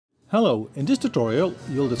Hello, in this tutorial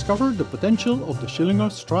you'll discover the potential of the Schillinger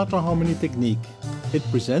Strata harmony technique. It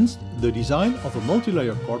presents the design of a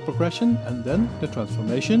multi-layer chord progression and then the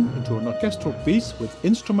transformation into an orchestral piece with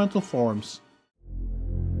instrumental forms.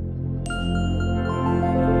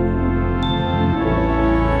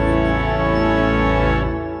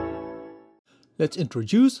 Let's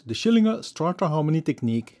introduce the Schillinger Strata harmony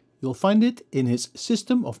technique. You'll find it in his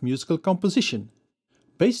system of musical composition.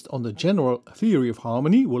 Based on the general theory of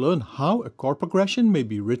harmony, we'll learn how a chord progression may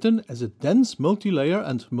be written as a dense multi-layer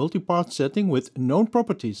and multi-part setting with known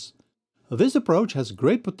properties. This approach has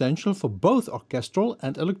great potential for both orchestral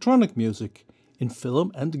and electronic music, in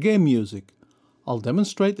film and game music. I'll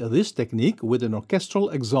demonstrate this technique with an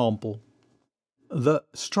orchestral example. The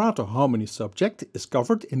Strata harmony subject is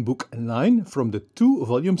covered in Book 9 from the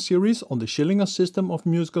 2-volume series on the Schillinger system of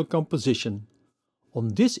musical composition. On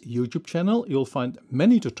this YouTube channel you'll find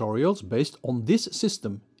many tutorials based on this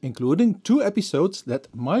system, including 2 episodes that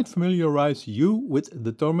might familiarize you with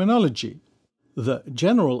the terminology. The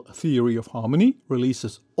general theory of harmony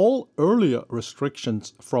releases all earlier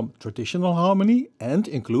restrictions from traditional harmony and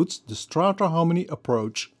includes the Strata harmony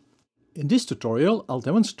approach. In this tutorial I'll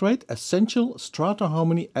demonstrate essential Strata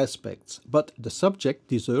harmony aspects, but the subject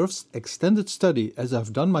deserves extended study as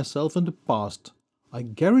I've done myself in the past. I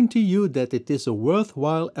guarantee you that it is a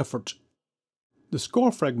worthwhile effort. The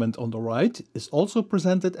score fragment on the right is also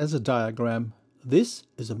presented as a diagram. This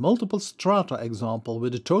is a multiple strata example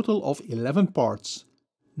with a total of 11 parts.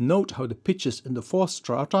 Note how the pitches in the 4th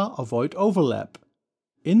strata avoid overlap.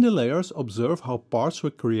 In the layers, observe how parts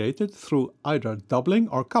were created through either doubling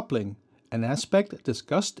or coupling, an aspect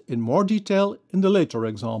discussed in more detail in the later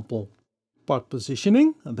example. Part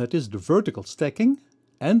positioning, that is the vertical stacking,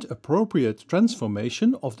 and appropriate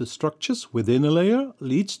transformation of the structures within a layer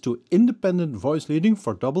leads to independent voice leading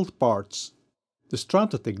for doubled parts. The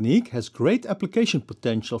Strata technique has great application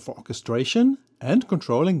potential for orchestration and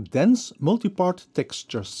controlling dense multi-part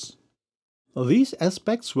textures. These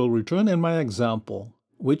aspects will return in my example,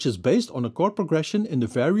 which is based on a chord progression in the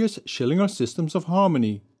various Schillinger systems of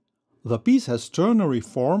harmony. The piece has ternary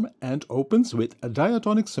form and opens with a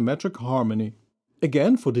Diatonic-Symmetric Harmony.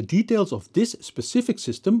 Again, for the details of this specific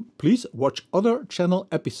system, please watch other channel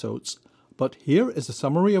episodes, but here is a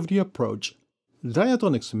summary of the approach.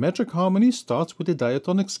 Diatonic-Symmetric Harmony starts with the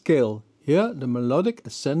diatonic scale, here the melodic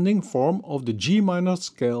ascending form of the G minor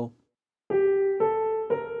scale.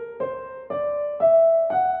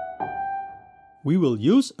 We will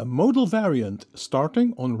use a modal variant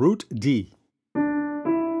starting on root D.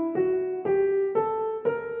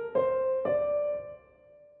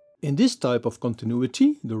 In this type of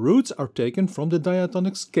continuity, the roots are taken from the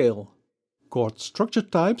diatonic scale. Chord structure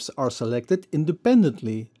types are selected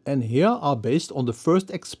independently and here are based on the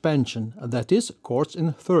first expansion, that is, chords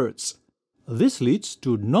in thirds. This leads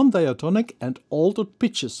to non-diatonic and altered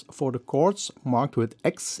pitches for the chords marked with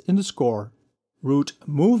X in the score. Root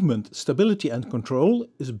movement, stability and control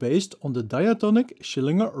is based on the diatonic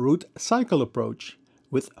Schillinger root cycle approach,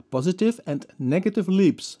 with positive and negative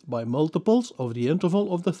leaps by multiples of the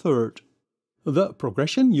interval of the third. The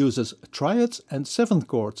progression uses triads and 7th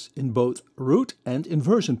chords in both root and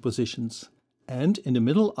inversion positions, and in the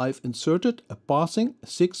middle I've inserted a passing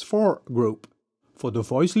 6/4 group. For the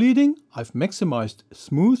voice leading, I've maximized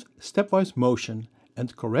smooth stepwise motion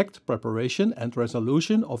and correct preparation and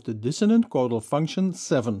resolution of the dissonant chordal function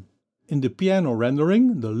 7. In the piano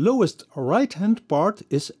rendering, the lowest right-hand part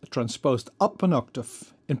is transposed up an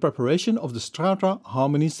octave, in preparation of the Strata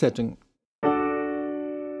harmony setting.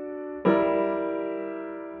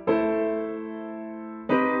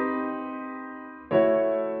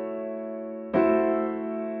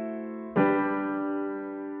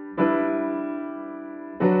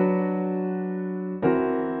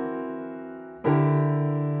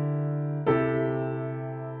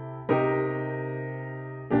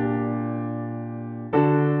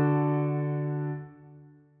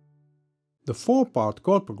 The 4-part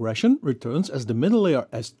chord progression returns as the middle layer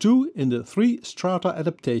S2 in the 3 strata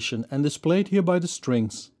adaptation and displayed here by the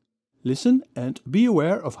strings. Listen and be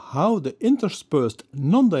aware of how the interspersed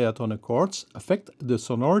non-diatonic chords affect the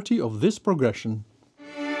sonority of this progression.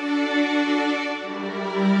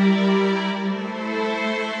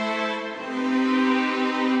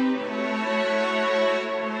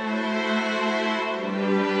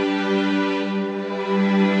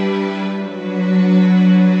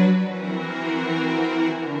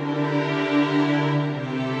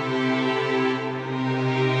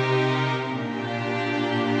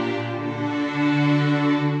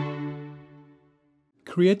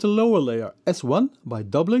 Create a lower layer S1 by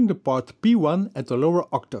doubling the part P1 at the lower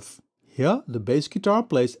octave. Here the bass guitar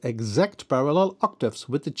plays exact parallel octaves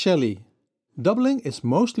with the cello. Doubling is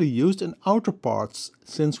mostly used in outer parts,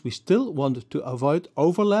 since we still want to avoid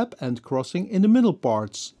overlap and crossing in the middle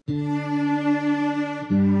parts.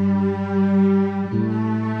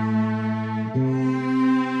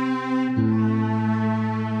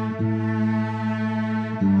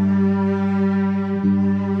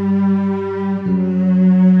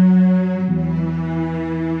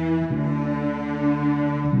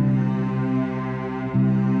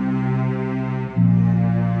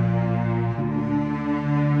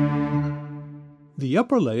 The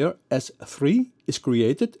upper layer, S3, is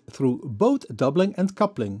created through both doubling and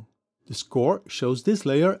coupling. The score shows this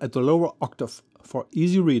layer at the lower octave for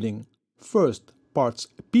easy reading. First, parts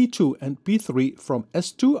P2 and P3 from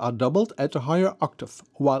S2 are doubled at a higher octave,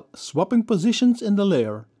 while swapping positions in the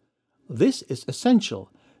layer. This is essential,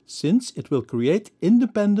 since it will create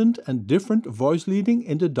independent and different voice leading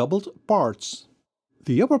in the doubled parts.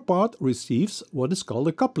 The upper part receives what is called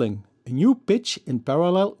a coupling, a new pitch in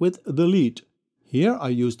parallel with the lead. Here I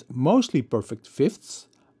used mostly perfect fifths,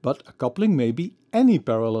 but a coupling may be any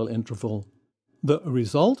parallel interval. The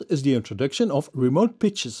result is the introduction of remote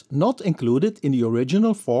pitches not included in the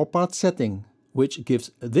original 4-part setting, which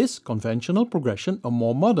gives this conventional progression a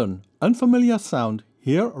more modern, unfamiliar sound,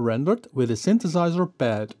 here rendered with a synthesizer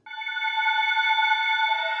pad.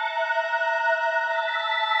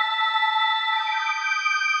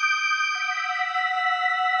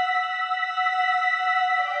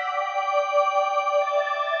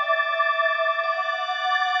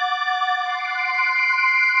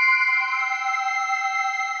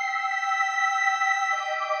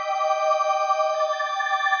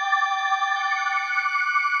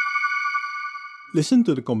 Listen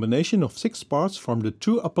to the combination of 6 parts from the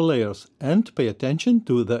 2 upper layers and pay attention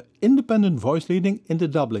to the independent voice leading in the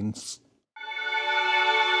doublings.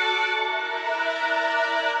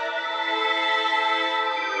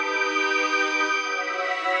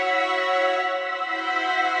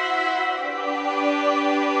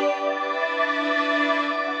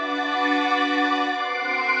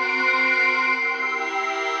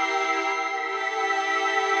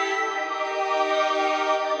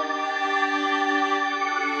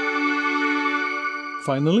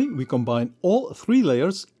 Finally, we combine all 3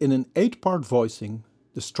 layers in an 8-part voicing.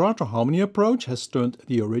 The Strata Harmony approach has turned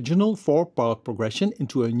the original 4-part progression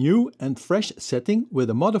into a new and fresh setting with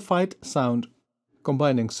a modified sound.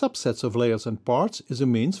 Combining subsets of layers and parts is a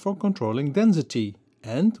means for controlling density,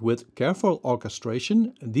 and with careful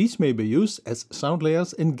orchestration, these may be used as sound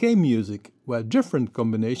layers in game music, where different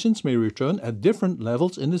combinations may return at different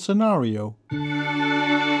levels in the scenario.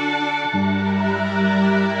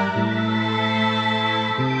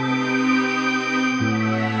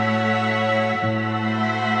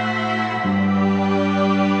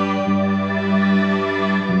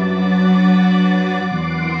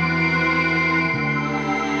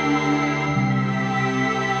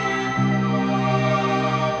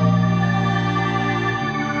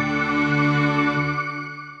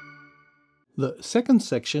 The second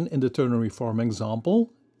section in the ternary form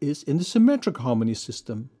example is in the symmetric harmony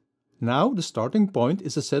system. Now the starting point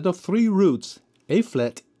is a set of 3 roots, A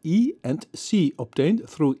flat, E and C, obtained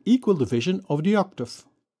through equal division of the octave.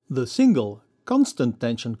 The single, constant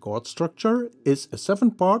tension chord structure is a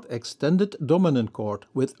 7-part extended dominant chord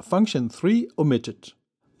with function 3 omitted.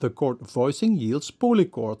 The chord voicing yields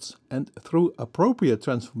polychords, and through appropriate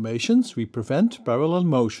transformations we prevent parallel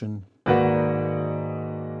motion.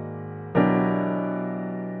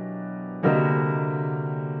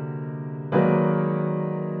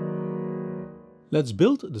 Let's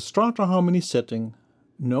build the Strata Harmony setting.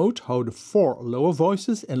 Note how the 4 lower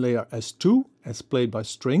voices in layer S2, as played by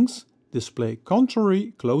strings, display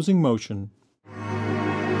contrary closing motion.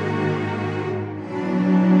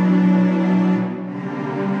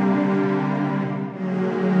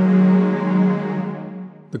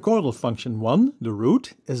 The chordal function 1, the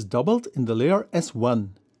root, is doubled in the layer S1.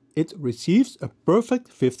 It receives a perfect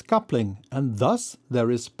 5th coupling, and thus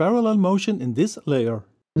there is parallel motion in this layer.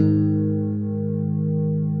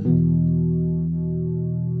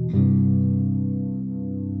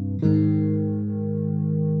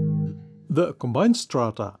 The combined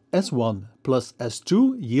strata S1 plus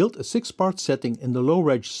S2 yield a 6-part setting in the low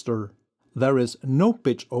register. There is no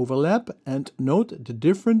pitch overlap, and note the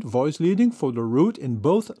different voice leading for the root in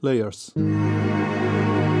both layers.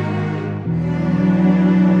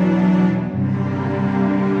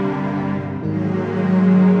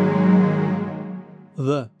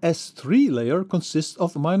 The S3 layer consists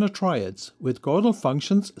of minor triads with chordal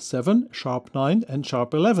functions 7, sharp 9 and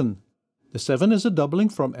sharp 11. The 7 is a doubling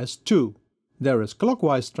from S2. There is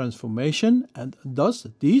clockwise transformation, and thus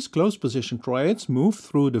these close position triads move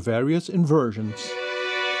through the various inversions.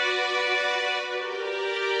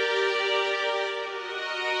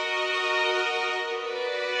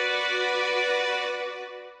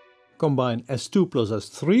 Combine S2 plus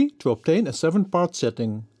S3 to obtain a 7-part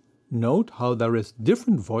setting. Note how there is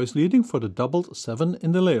different voice leading for the doubled 7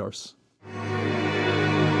 in the layers.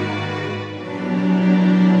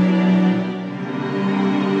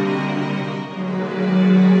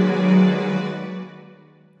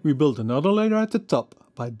 We build another layer at the top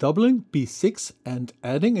by doubling P6 and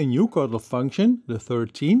adding a new chordal function, the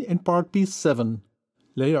 13, in part P7.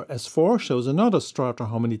 Layer S4 shows another strata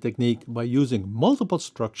harmony technique by using multiple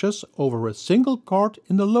structures over a single chord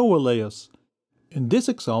in the lower layers. In this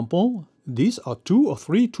example, these are 2 or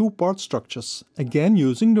 3 2-part structures, again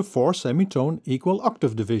using the 4 semitone equal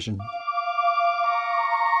octave division.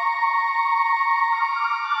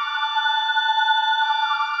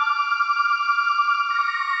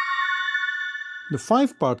 The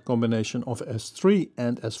 5-part combination of S3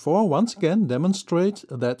 and S4 once again demonstrates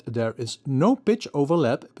that there is no pitch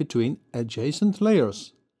overlap between adjacent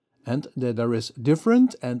layers, and that there is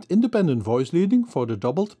different and independent voice leading for the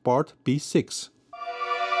doubled part P6.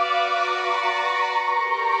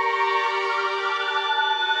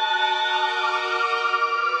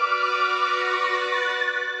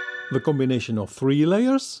 The combination of 3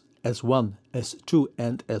 layers, S1, S2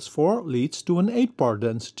 and S4, leads to an 8-part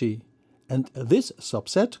density. And this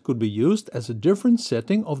subset could be used as a different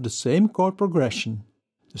setting of the same chord progression.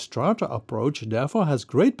 The strata approach therefore has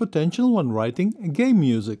great potential when writing game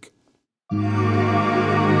music.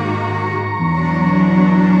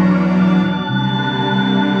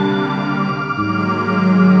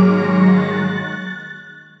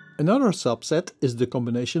 Another subset is the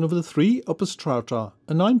combination of the 3 upper strata,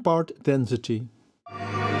 a 9-part density.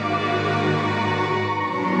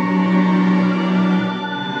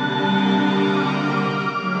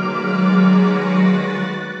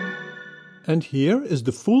 And here is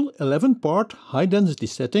the full 11-part high-density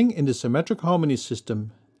setting in the symmetric harmony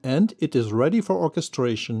system, and it is ready for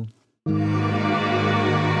orchestration.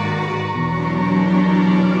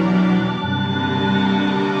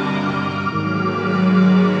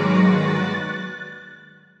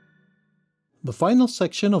 The final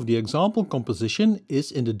section of the example composition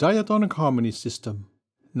is in the diatonic harmony system.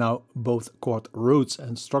 Now, both chord roots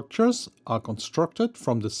and structures are constructed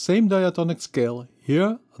from the same diatonic scale,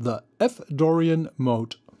 here the F Dorian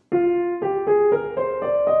mode.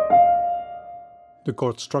 The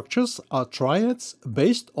chord structures are triads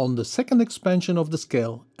based on the second expansion of the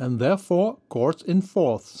scale, and therefore chords in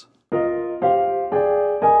fourths.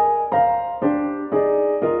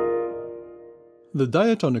 The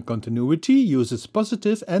diatonic continuity uses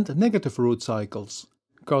positive and negative root cycles.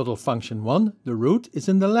 Chordal function 1, the root, is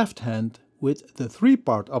in the left hand, with the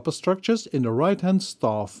 3-part upper structures in the right hand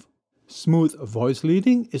staff. Smooth voice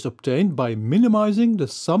leading is obtained by minimizing the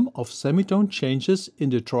sum of semitone changes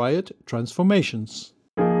in the triad transformations.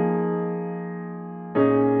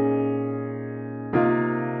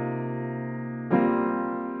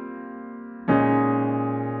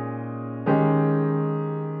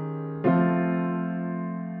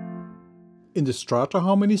 In the strata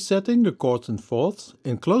harmony setting, the chords in fourths,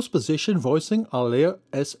 in close position voicing are layer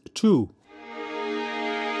S2.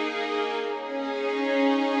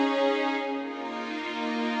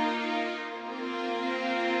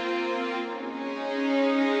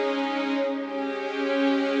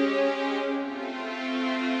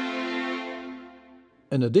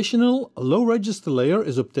 An additional low register layer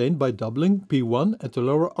is obtained by doubling P1 at the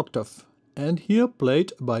lower octave, and here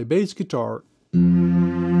played by bass guitar.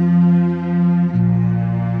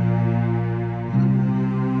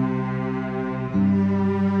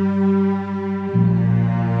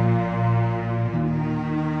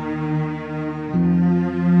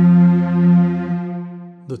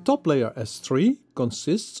 The top layer S3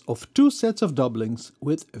 consists of 2 sets of doublings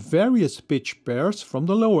with various pitch pairs from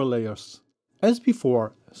the lower layers. As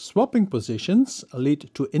before, swapping positions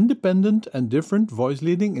lead to independent and different voice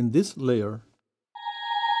leading in this layer.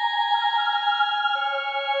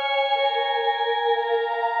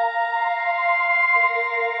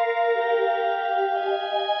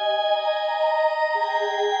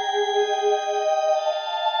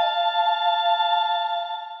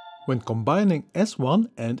 When combining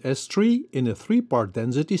S1 and S3 in a 3-part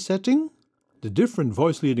density setting, the different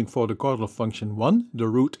voice leading for the chordal function 1, the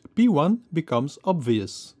root P1, becomes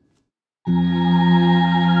obvious.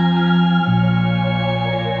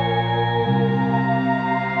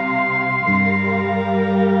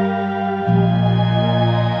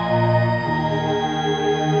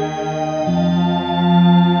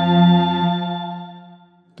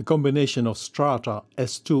 The combination of strata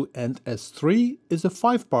S2 and S3 is a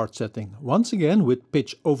 5-part setting, once again with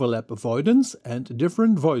pitch overlap avoidance and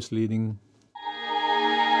different voice leading.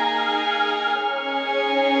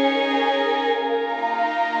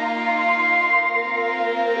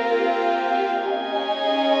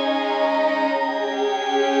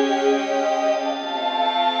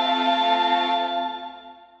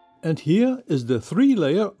 And here is the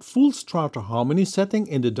 3-layer full strata harmony setting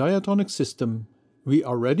in the diatonic system. We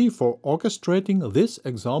are ready for orchestrating this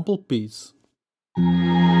example piece.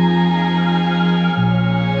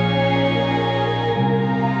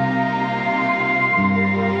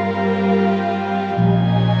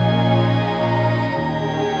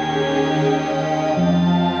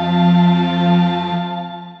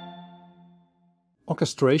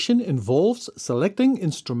 Orchestration involves selecting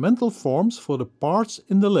instrumental forms for the parts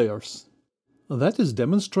in the layers. That is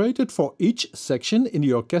demonstrated for each section in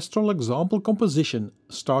the orchestral example composition,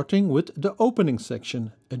 starting with the opening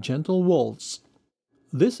section, a Gentle Waltz.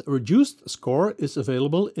 This reduced score is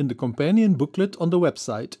available in the companion booklet on the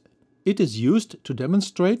website. It is used to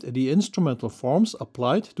demonstrate the instrumental forms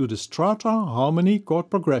applied to the strata harmony chord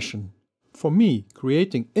progression. For me,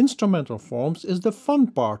 creating instrumental forms is the fun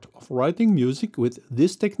part of writing music with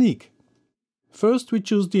this technique. First we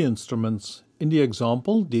choose the instruments. In the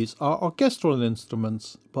example, these are orchestral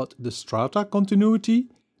instruments, but the strata continuity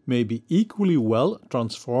may be equally well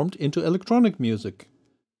transformed into electronic music.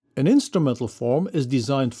 An instrumental form is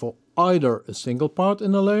designed for either a single part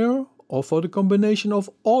in a layer or for the combination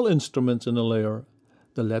of all instruments in a layer.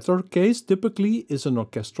 The latter case typically is an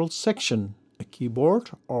orchestral section, a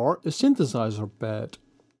keyboard or a synthesizer pad.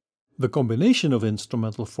 The combination of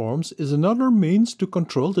instrumental forms is another means to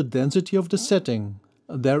control the density of the setting.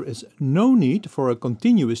 There is no need for a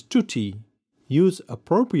continuous tutti. Use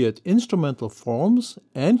appropriate instrumental forms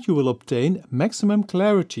and you will obtain maximum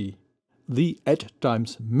clarity. The at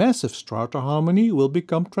times massive strata harmony will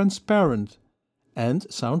become transparent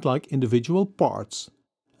and sound like individual parts.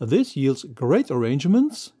 This yields great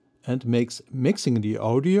arrangements and makes mixing the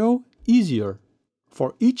audio easier.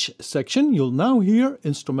 For each section you'll now hear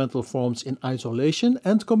instrumental forms in isolation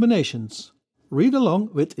and combinations. Read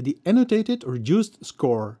along with the annotated reduced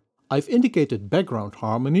score. I've indicated background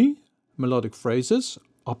harmony, melodic phrases,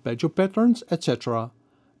 arpeggio patterns, etc.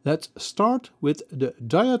 Let's start with the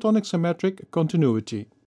diatonic-symmetric continuity.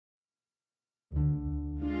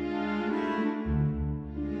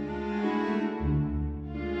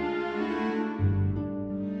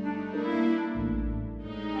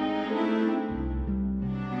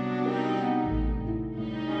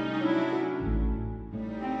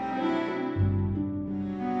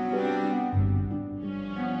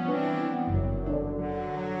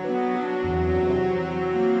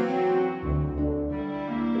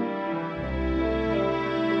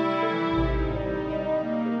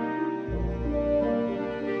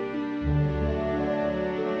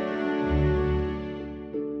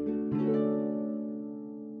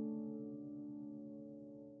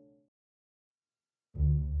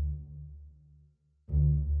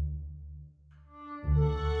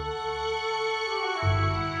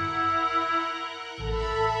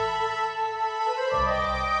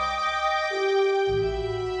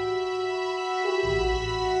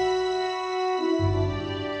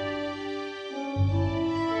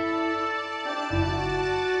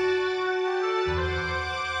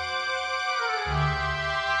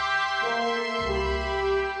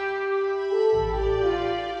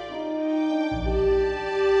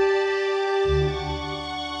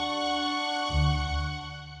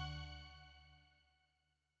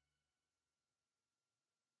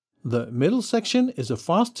 The middle section is a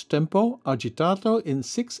fast-tempo agitato in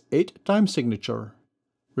 6/8 time signature.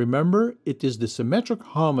 Remember, it is the symmetric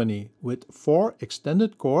harmony with 4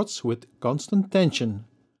 extended chords with constant tension.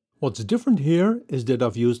 What's different here is that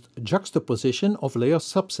I've used juxtaposition of layer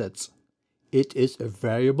subsets. It is a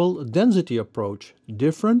variable density approach,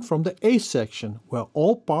 different from the A section, where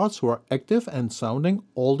all parts were active and sounding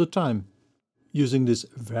all the time. Using this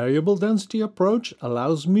variable density approach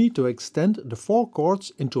allows me to extend the 4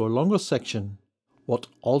 chords into a longer section. What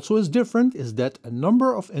also is different is that a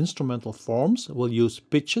number of instrumental forms will use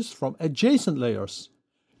pitches from adjacent layers.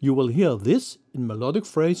 You will hear this in melodic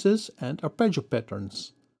phrases and arpeggio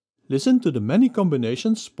patterns. Listen to the many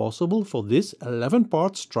combinations possible for this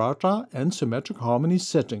 11-part strata and symmetric harmony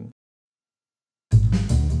setting.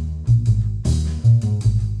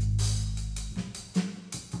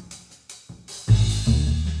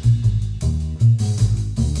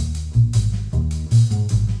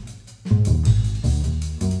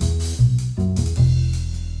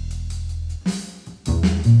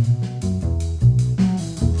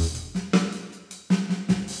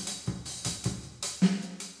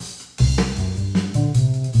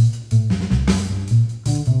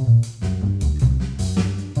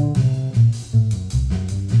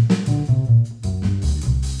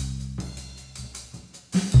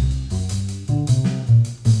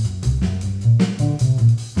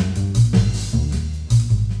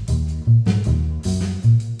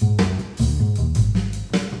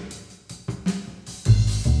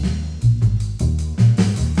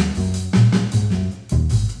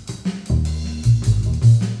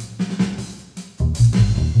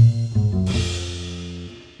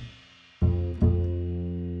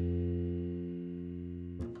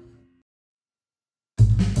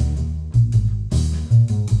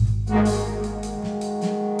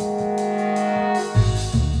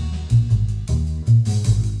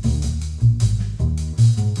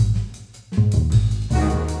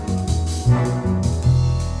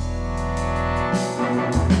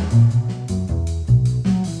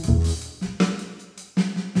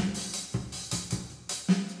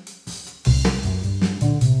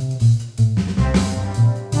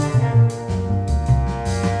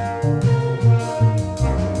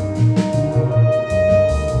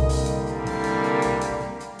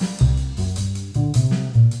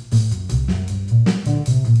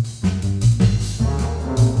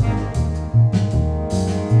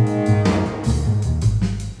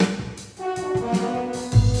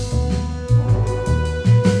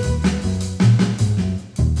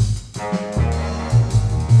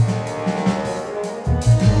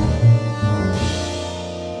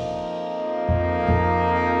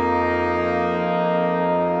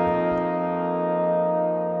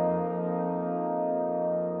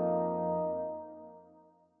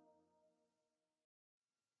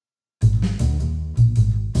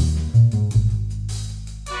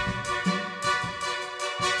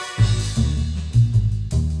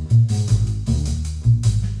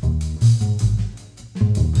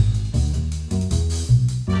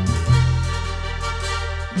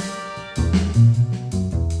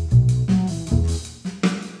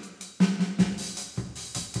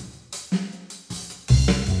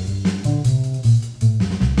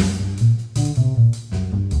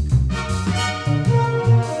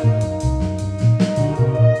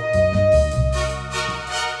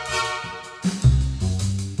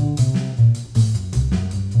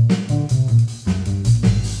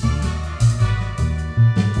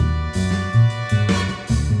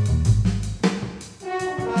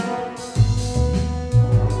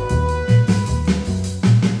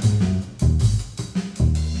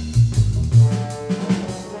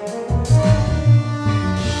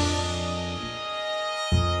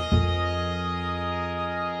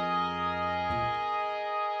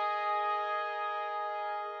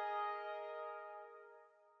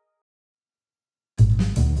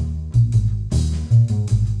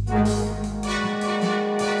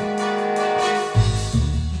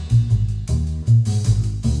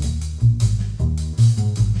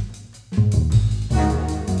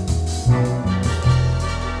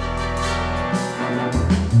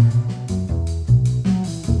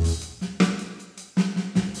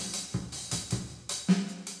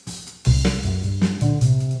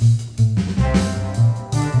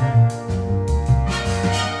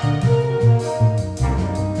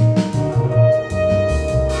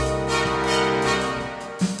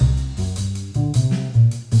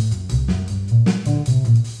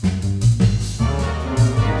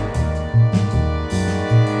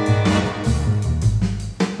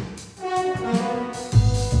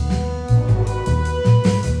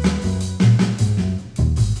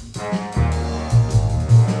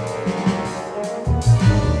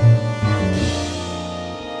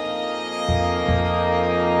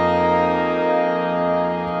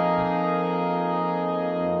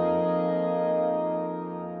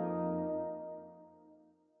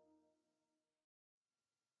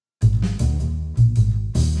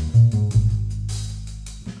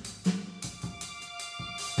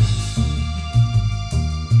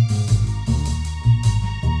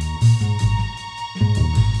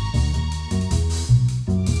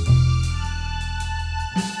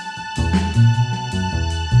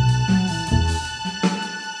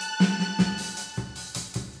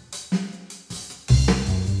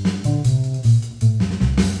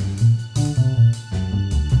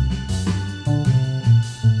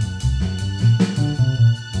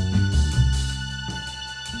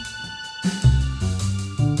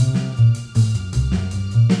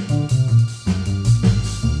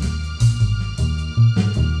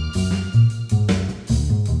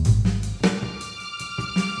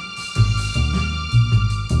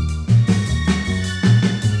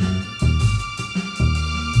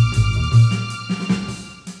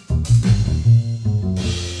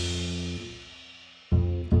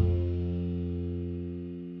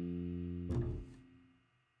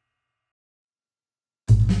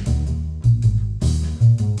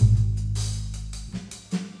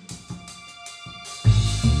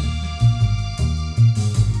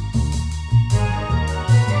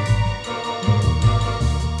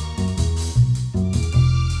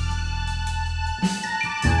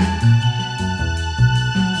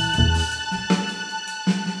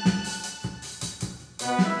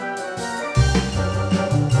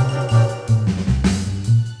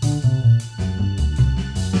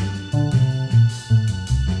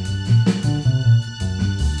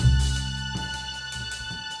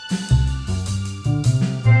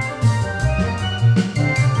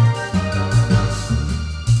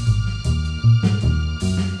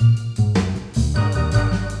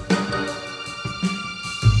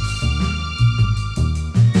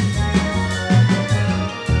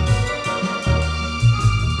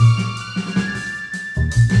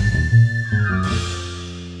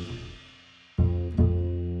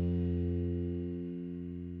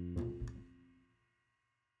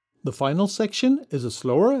 The final section is a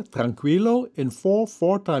slower Tranquilo in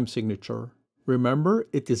 4/4 time signature. Remember,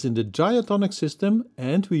 it is in the diatonic system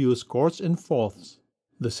and we use chords in fourths.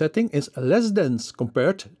 The setting is less dense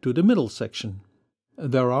compared to the middle section.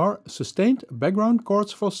 There are sustained background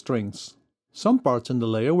chords for strings. Some parts in the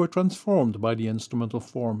layer were transformed by the instrumental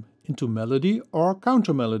form into melody or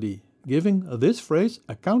countermelody, giving this phrase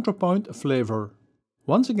a counterpoint flavor.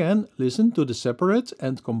 Once again, listen to the separate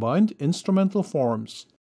and combined instrumental forms.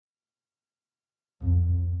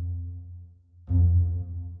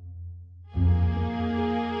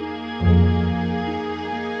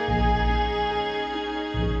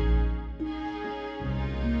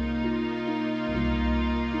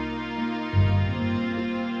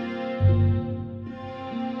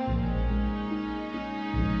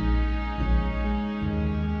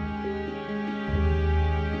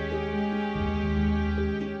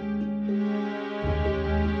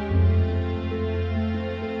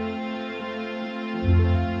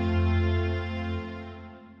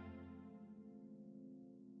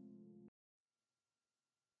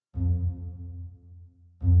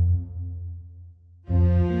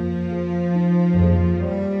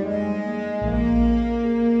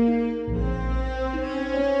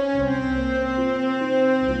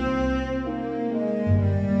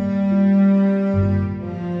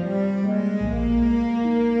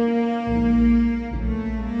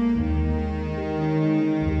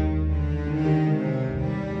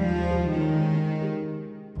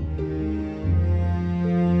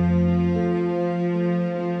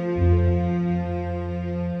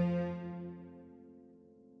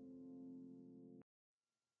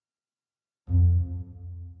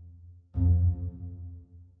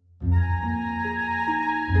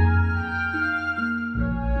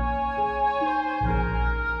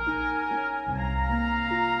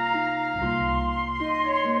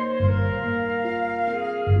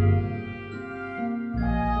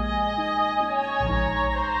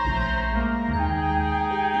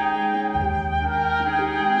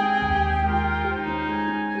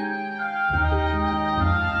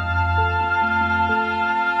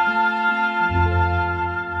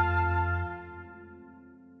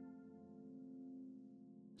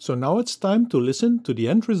 So now it's time to listen to the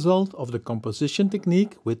end result of the composition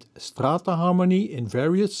technique with strata harmony in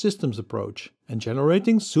various systems approach and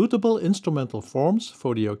generating suitable instrumental forms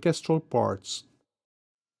for the orchestral parts.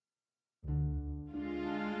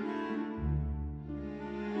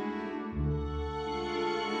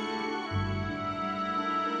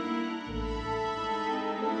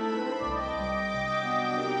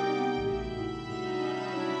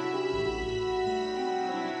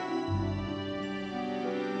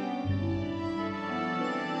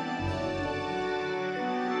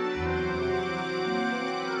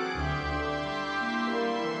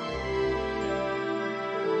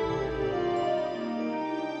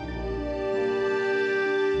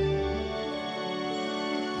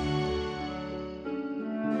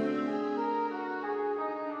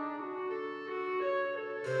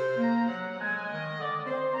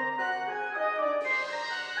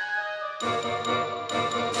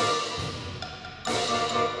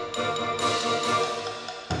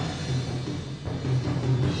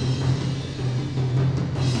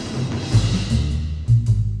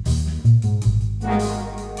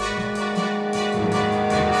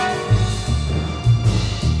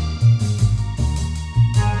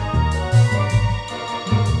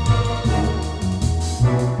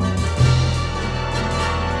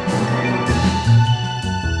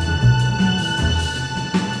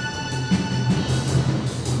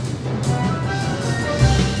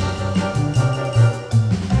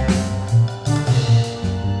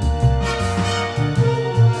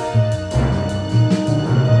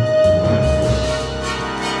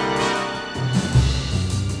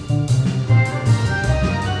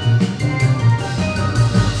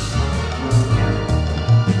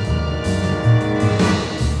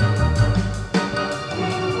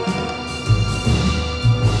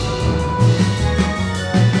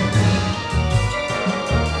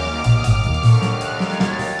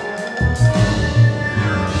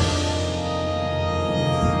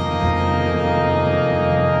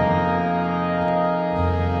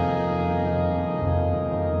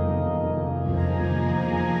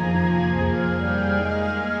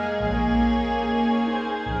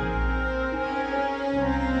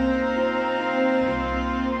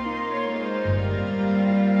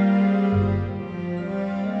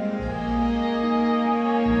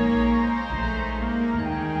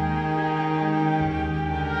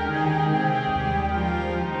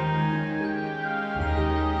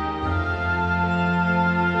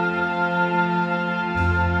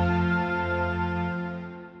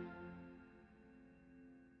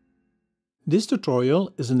 This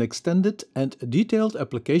tutorial is an extended and detailed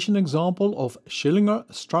application example of Schillinger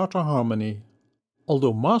Strata harmony.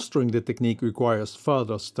 Although mastering the technique requires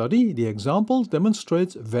further study, the example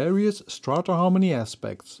demonstrates various strata harmony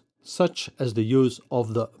aspects, such as the use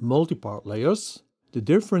of the multipart layers, the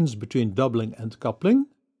difference between doubling and coupling,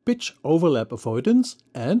 pitch overlap avoidance,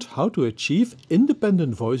 and how to achieve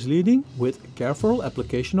independent voice leading with careful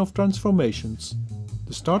application of transformations.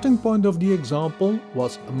 The starting point of the example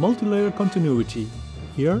was a multilayer continuity.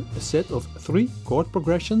 Here, a set of 3 chord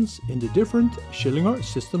progressions in the different Schillinger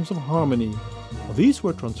systems of harmony. These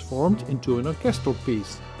were transformed into an orchestral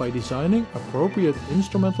piece by designing appropriate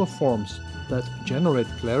instrumental forms that generate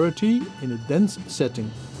clarity in a dense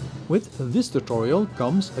setting. With this tutorial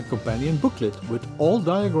comes a companion booklet with all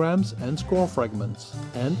diagrams and score fragments,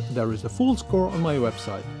 and there is a full score on my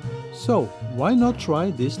website. So, why not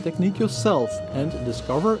try this technique yourself and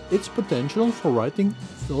discover its potential for writing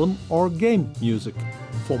film or game music?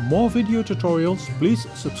 For more video tutorials, please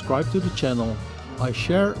subscribe to the channel. I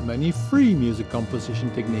share many free music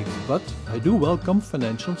composition techniques, but I do welcome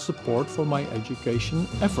financial support for my education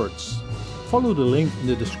efforts. Follow the link in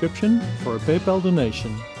the description for a PayPal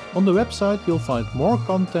donation. On the website you'll find more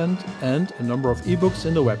content and a number of ebooks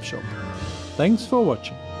in the webshop. Thanks for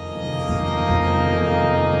watching.